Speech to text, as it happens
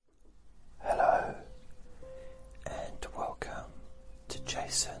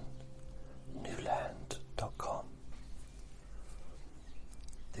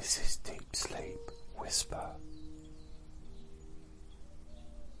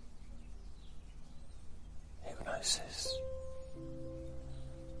Hypnosis.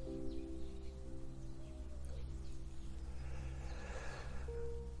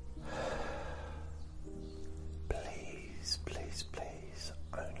 Please, please, please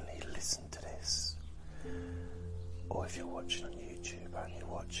only listen to this. Or if you're watching on YouTube, only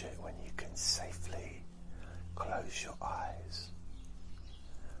watch it when you can safely close your eyes.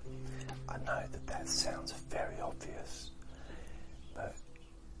 I know that sounds very obvious, but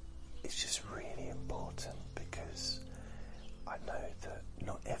it's just really important because I know that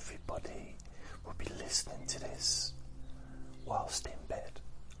not everybody will be listening to this whilst in bed.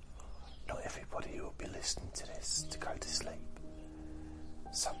 Not everybody will be listening to this to go to sleep.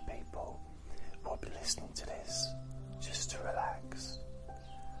 Some people will be listening to this just to relax.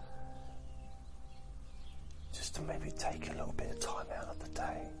 Just to maybe take a little bit of time out of the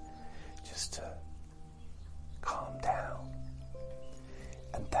day, just to calm down.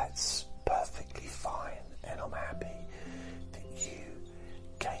 And that's perfectly fine, and I'm happy that you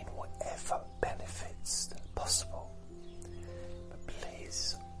gain whatever benefits possible. But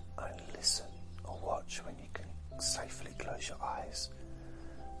please only listen or watch when you can safely close your eyes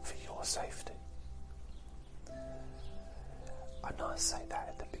for your safety. I know I say that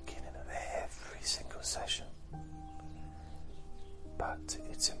at the beginning of every single session, but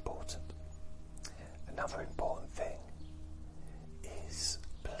it's important. Another important thing is,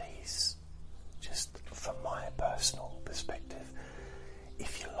 please, just from my personal perspective,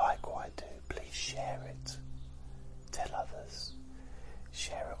 if you like what I do, please share it. Tell others.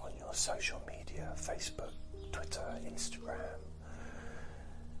 Share it on your social media, Facebook, Twitter, Instagram.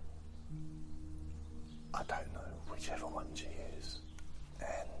 I don't know, whichever ones you use.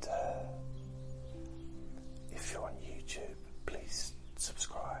 And if you're on YouTube, please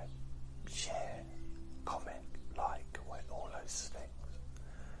subscribe, share, comment, like, all those things.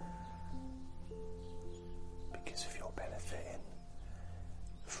 Because if you're benefiting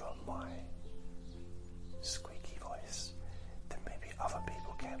from my squeaky voice, then maybe other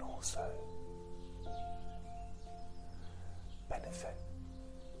people can also benefit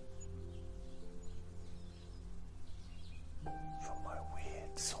from my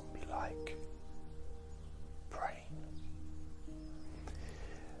weird zombie-like brain.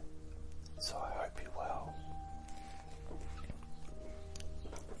 So I hope you're well.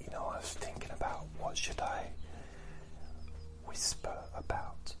 You know, I was thinking about what should I whisper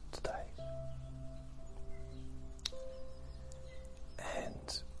about today.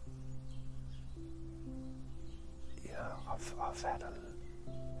 And you know, I've had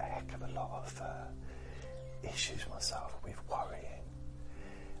a heck of a lot of issues myself with worrying.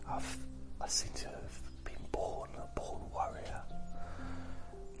 I seem to have been born a born warrior.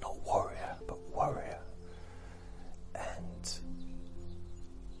 Not warrior, but worrier. And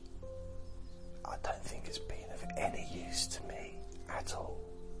I don't think it's been of any use to me at all.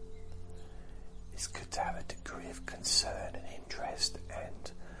 It's good to have a degree of concern and interest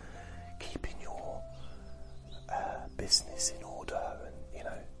and keeping your business in order and, you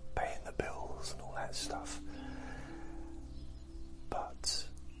know, paying the bills and all that stuff. But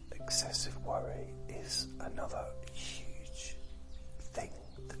excessive worry is another huge thing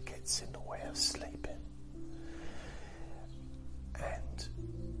that gets in the way of sleeping. And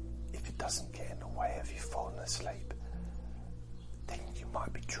if it doesn't get in the way of you falling asleep, then you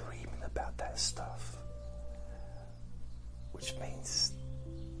might be dreaming about that stuff. Which means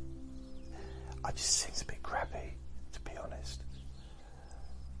it just seems a bit crappy, to be honest.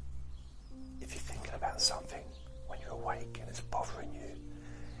 If you're thinking about something when you're awake and it's bothering you,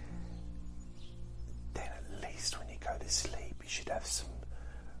 then at least when you go to sleep you should have some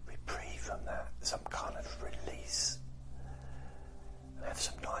reprieve from that, some kind of release, and have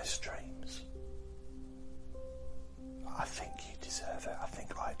some nice dreams. I think you deserve it. I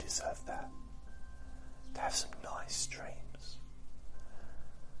think I deserve that. To have some nice dreams.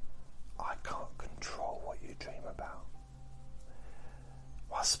 I can't control what you dream about.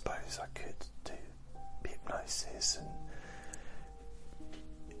 Well, I suppose I could do hypnosis and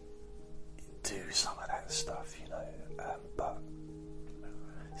do some of that stuff, you know, but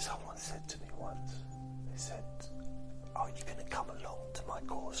someone said to me once, they said, "Oh, you're going to come along to my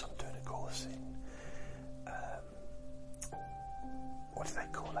course. I'm doing a course in what do they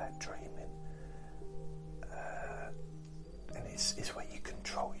call that, dreaming, and it's where you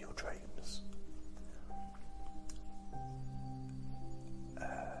control your dreams."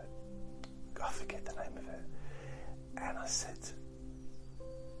 I forget the name of it. And I said,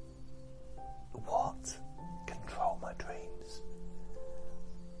 "What? Control my dreams?"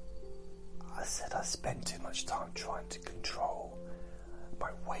 I said, "I spend too much time trying to control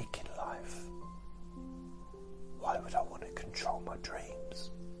my waking life. my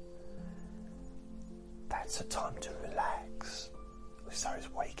dreams. That's a time to relax. So is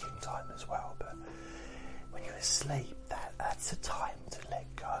waking time as well, but when you're asleep, that's a time to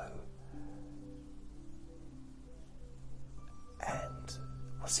let go. And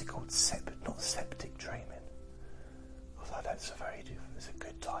what's it called? Not septic dreaming. Although that's a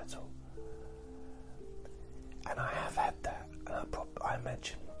good title. And I have had that, and I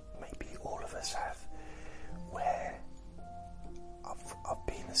imagine maybe all of us have, where I've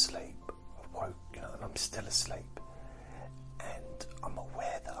been asleep, I've woke, and I'm still asleep, and I'm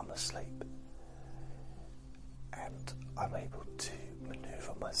aware that I'm asleep, and I'm able to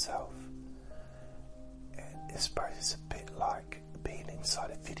manoeuvre myself. And I suppose it's a bit like being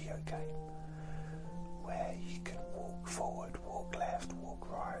inside a video game, where you can walk forward, walk left, walk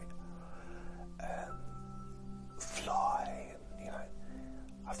right, fly, and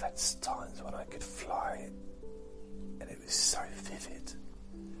I've had times when I could fly, and it was so vivid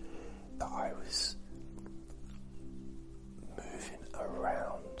that I was moving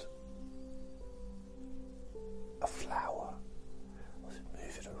around a flower. I was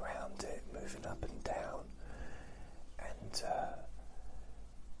moving around it, moving up and down, and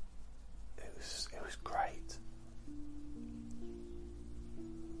it was great.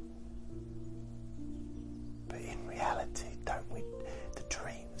 But in reality, the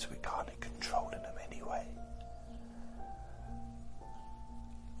dreams, we can't control them anyway.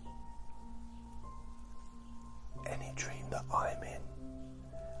 Any dream that I'm in,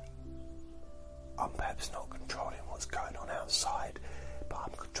 I'm perhaps not controlling what's going on outside, but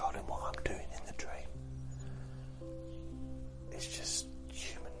I'm controlling what I'm doing in the dream. It's just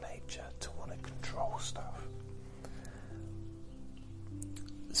human nature to want to control stuff.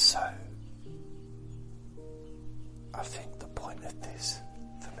 So, I think the point of this,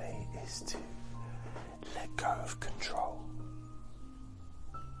 for me, is to let go of control.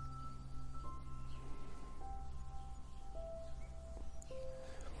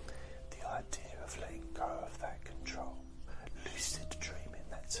 The idea of letting go of that control. Lucid dreaming,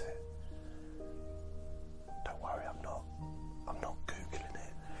 that's it. Don't worry, I'm not Googling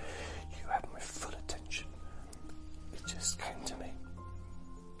it. You have my full attention. It just came to me.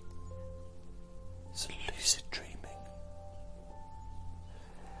 It's lucid dreaming.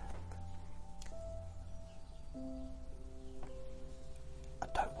 I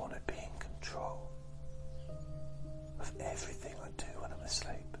don't want to be in control of everything I do when I'm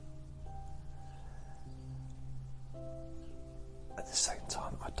asleep. At the same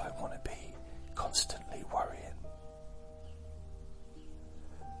time, I don't want to be constantly worrying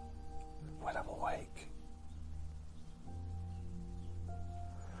when I'm awake.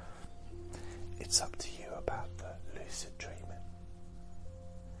 It's up to you about the lucid dreaming.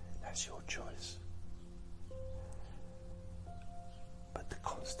 That's your choice. But the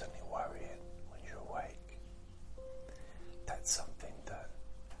constantly worrying when you're awake, that's something that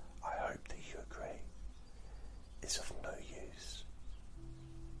I hope that you agree is of no use.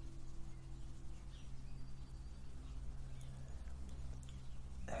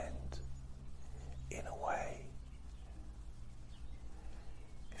 And in a way,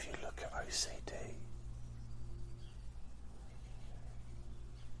 if you look at OCD,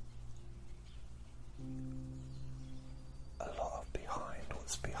 a lot of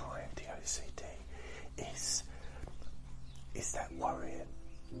what's behind the OCD is that worrying,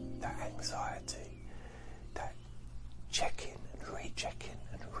 that anxiety, that checking and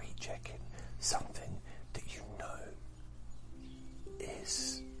rechecking something that you know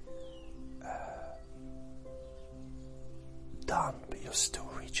is done, but you're still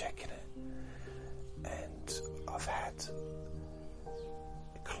rechecking it. And I've had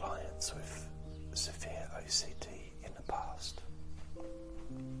clients with severe OCD in the past,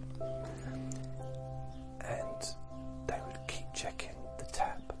 and they would keep checking the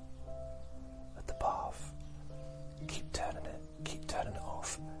tap at the bath, keep turning it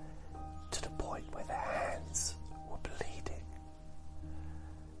off, to the point where their hands were bleeding.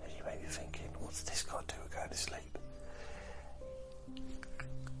 And you may be thinking, what's this got to do with going to sleep?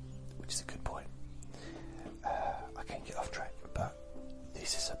 Which is a good point. I can't get off track, but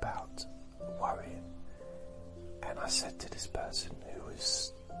this is about worrying. And I said to this person who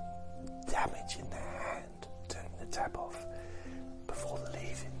was damaging their hand, turning the tap off before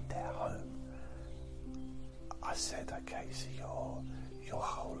leaving their home, I said, okay, so your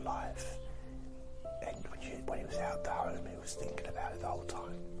whole life, and when he was out the home, he was thinking about it the whole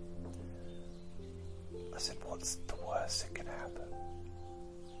time. I said, what's the worst that can happen?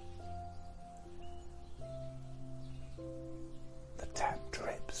 The tap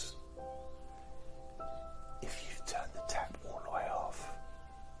drips. If you turn the tap all the way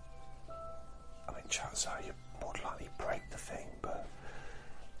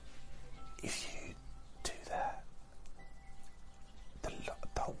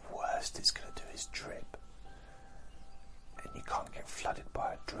worst it's going to do is drip. And you can't get flooded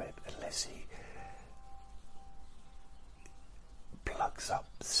by a drip unless he plugs up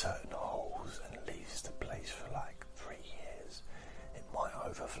certain holes and leaves the place for like 3 years. It might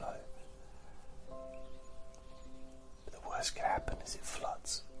overflow. But the worst can happen is it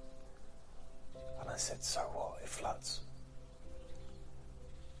floods. And I said, so what? It floods.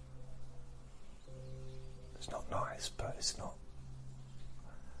 It's not nice, but it's not.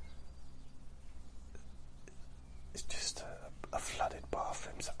 It's just a flooded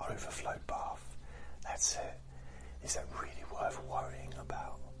bathroom, it's an overflowed bath. That's it. Is that really worth worrying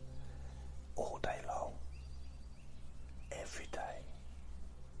about all day long, every day?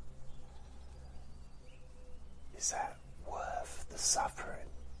 Is that worth the suffering?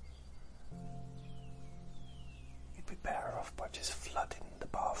 You'd be better off by just flooding the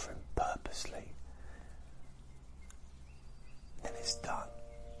bathroom purposely. Then it's done.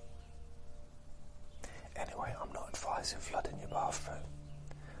 Anyway, I'm not advising flooding your bathroom.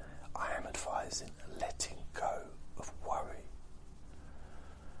 I am advising letting go of worry.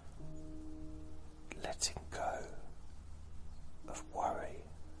 Letting go of worry.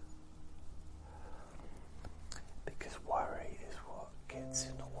 Because worry is what gets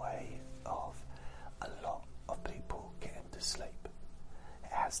in the way of a lot of people getting to sleep.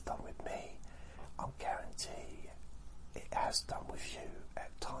 It has done with me. I guarantee it has done with you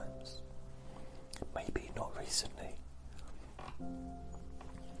at times. Maybe not recently.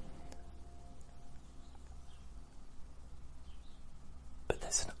 But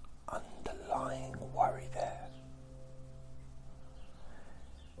there's an underlying worry there.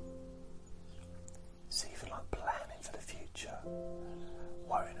 It's even like planning for the future,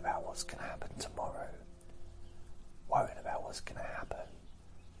 worrying about what's going to happen tomorrow, worrying about what's going to happen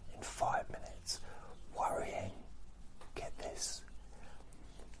in 5 minutes, worrying, get this,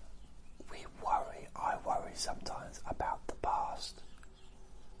 I worry sometimes about the past.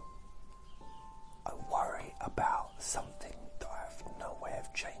 I worry about something that I have no way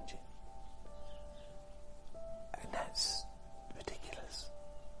of changing. And that's ridiculous.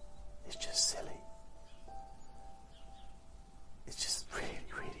 It's just silly. It's just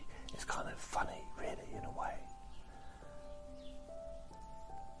really, it's kind of funny, really, in a way.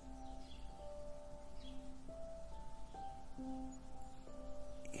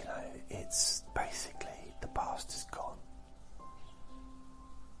 You know, it's basically the past is gone.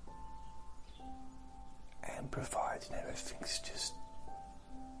 And providing everything's just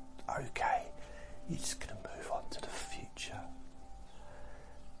okay, you're just going to move on to the future.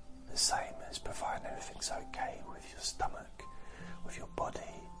 The same as providing everything's okay with your stomach, with your body.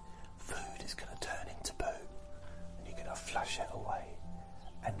 Food is going to turn into poo, and you're going to flush it away.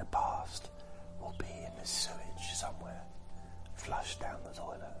 And the past will be in the sewage somewhere, flushed down the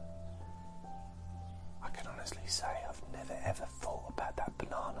toilet. I can honestly say I've never ever thought about that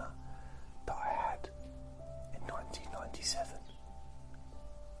banana that I had in 1997.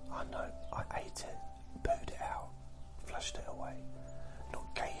 I know I ate it, pooed it out, flushed it away,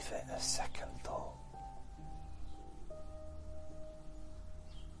 not gave it a second thought.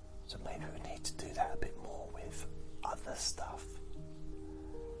 So maybe we need to do that a bit more with other stuff.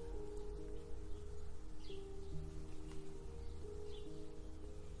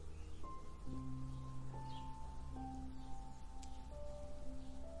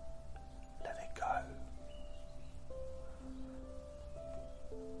 Let it go.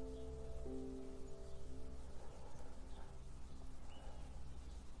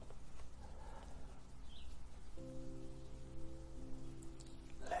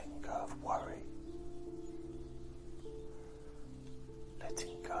 Letting go of worry.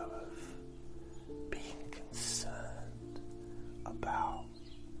 Letting go of being concerned about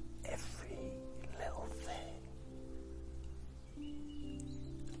every little thing.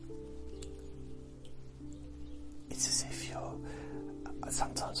 It's as if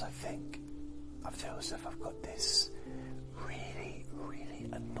sometimes I feel as if I've got this really, really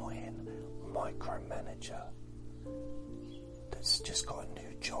annoying micromanager that's just got a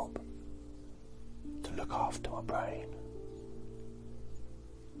new job to look after my brain.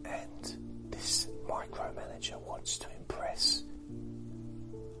 And this micromanager wants to impress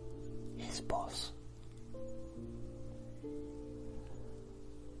his boss.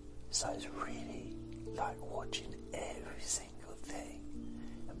 So it's really like watching every single thing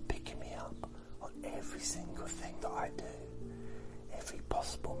and picking me up on every single thing that I do, every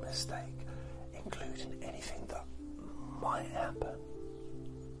possible mistake, including anything that might happen.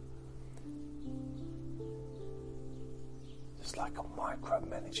 It's like a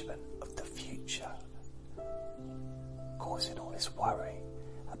micromanagement of the future, causing all this worry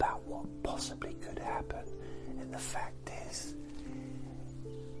about what possibly could happen. And the fact is,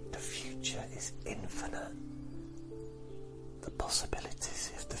 the future is infinite. The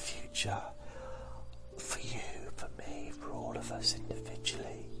possibilities of the future, for you, for me, for all of us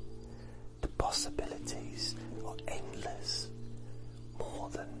individually, the possibilities are endless, more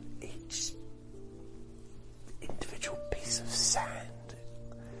than each individual piece of sand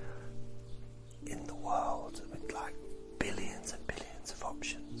in the world, with like billions and billions of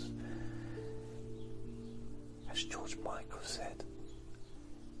options. As George Michael said,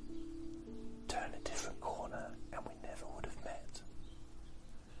 turn a different corner and we never would have met.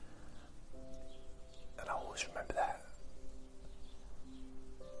 And I always remember that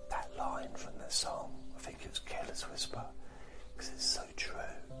line from that song. I think it was Careless Whisper, because it's so true.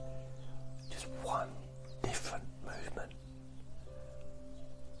 Just one different movement,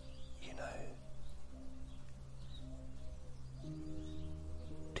 you know,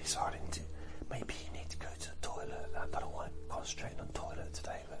 deciding to, maybe you need to go to the toilet. I don't want to concentrate on toilet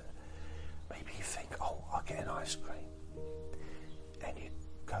today, but maybe you think, oh, I'll get an ice cream, and you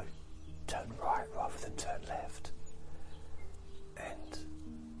go turn right rather than turn left, and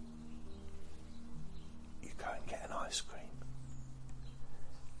you go and get an ice cream,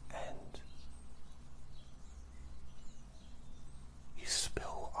 and you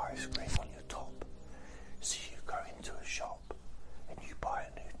spill ice cream on your top, so you go into a shop and you buy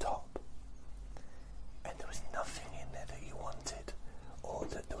a new top, and there was nothing in there that you wanted or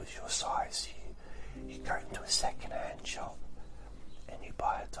that was your size. You go into a second-hand shop and you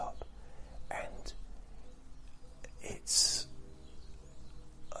buy a top, and it's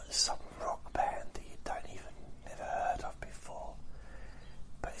some rock band that you never heard of before,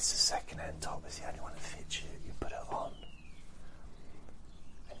 but it's a second-hand top, it's the only one that fits you. You put it on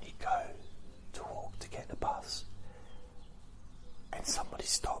and you go to walk to get the bus, and somebody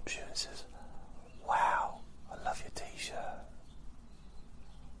stops you and says, wow, I love your t-shirt.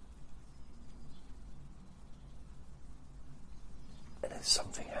 And then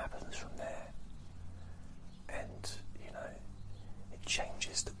something happens from there, and you know, it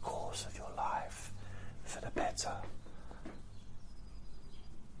changes the course of your life for the better.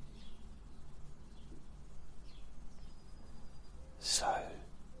 So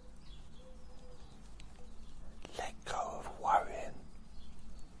let go of worrying.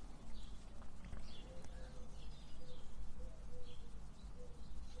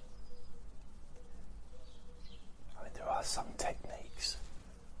 I mean, there are some techniques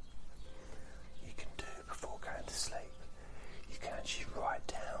you can do before going to sleep. You can actually write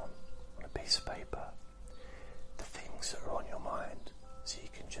down on a piece of paper the things that are on your mind, so you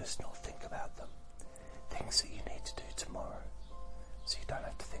can just not think about them. Things that you need to do tomorrow, so you don't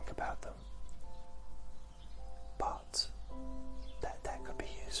have to think about them. But that could be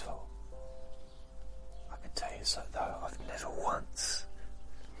useful. I can tell you so, though, I've never once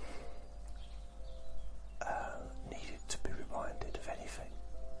needed to be reminded of anything.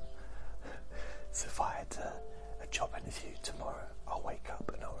 So if I had a job interview tomorrow, I'll wake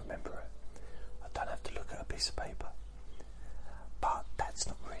up and I'll remember it. I don't have to look at a piece of paper. But that's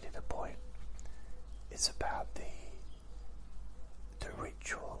not really the point. It's about the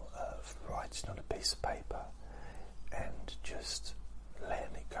ritual of writing on a piece of paper and just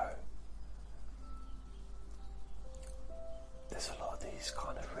letting it go. There's a lot of these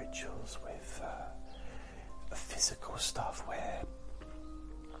kind of rituals with physical stuff where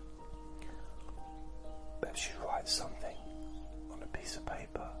perhaps you write something on a piece of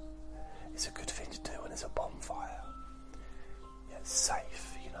paper. It's a good thing to do when there's a bonfire. Yeah, it's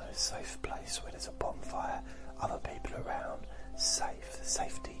safe, you know, a safe place where there's a bonfire, other people around, safe,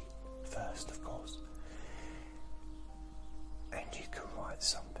 safety first, of course. And you can write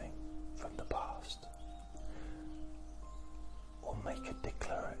something from the past, or make a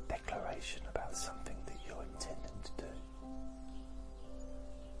declaration about something that you're intending to do.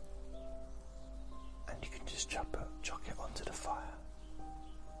 And you can just chuck it onto the fire,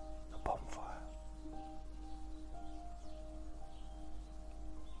 the bonfire.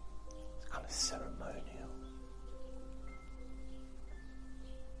 It's kind of ceremonial.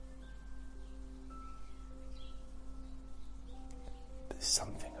 There's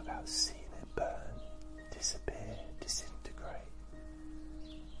something about seeing it burn, disappear, disintegrate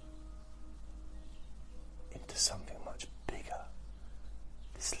into something much bigger.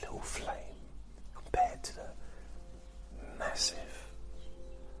 This little flame compared to the massive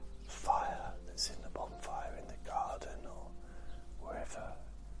fire that's in the bonfire in the garden or wherever,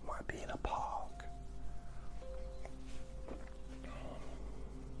 it might be in a park.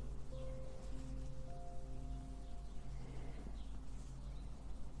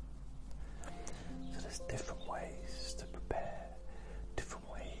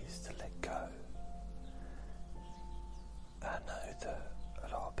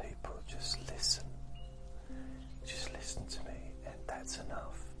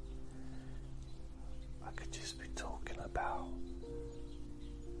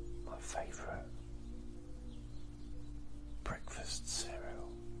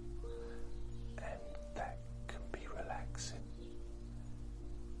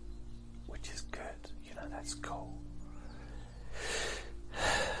 that's cool.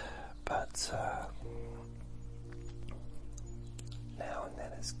 But now and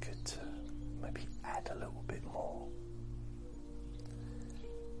then it's good to maybe add a little bit more.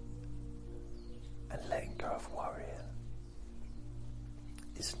 And letting go of worrying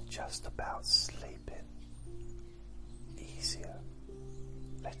isn't just about sleeping easier.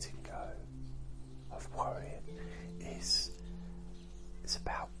 Letting go of worrying is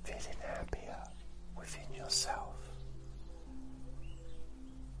about feeling happier within yourself.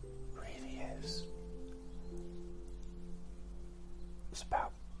 Really is. It's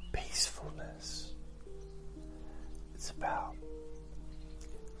about peacefulness. It's about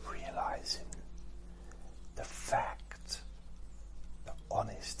realizing the fact, the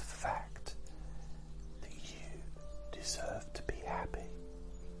honest fact, that you deserve to be happy.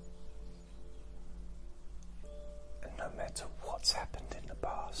 And no matter what's happened in the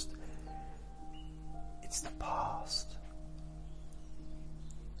past, it's the past.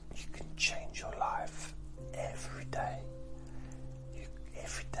 You can change your life every day.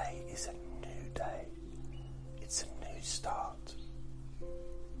 Every day is a new day. It's a new start.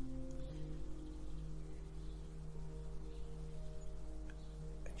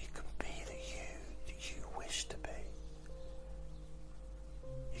 And you can be the you that you wish to be.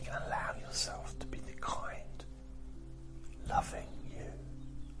 You can allow yourself to be the kind, loving you,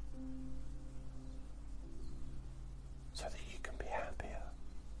 so that you can be happier,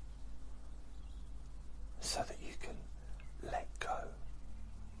 so that you can let go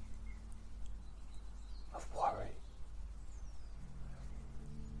of worry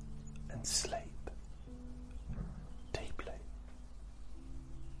and sleep deeply.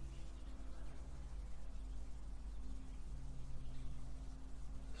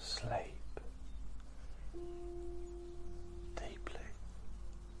 Sleep deeply.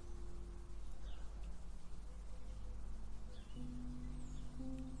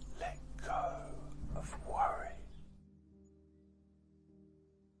 Let go of worry.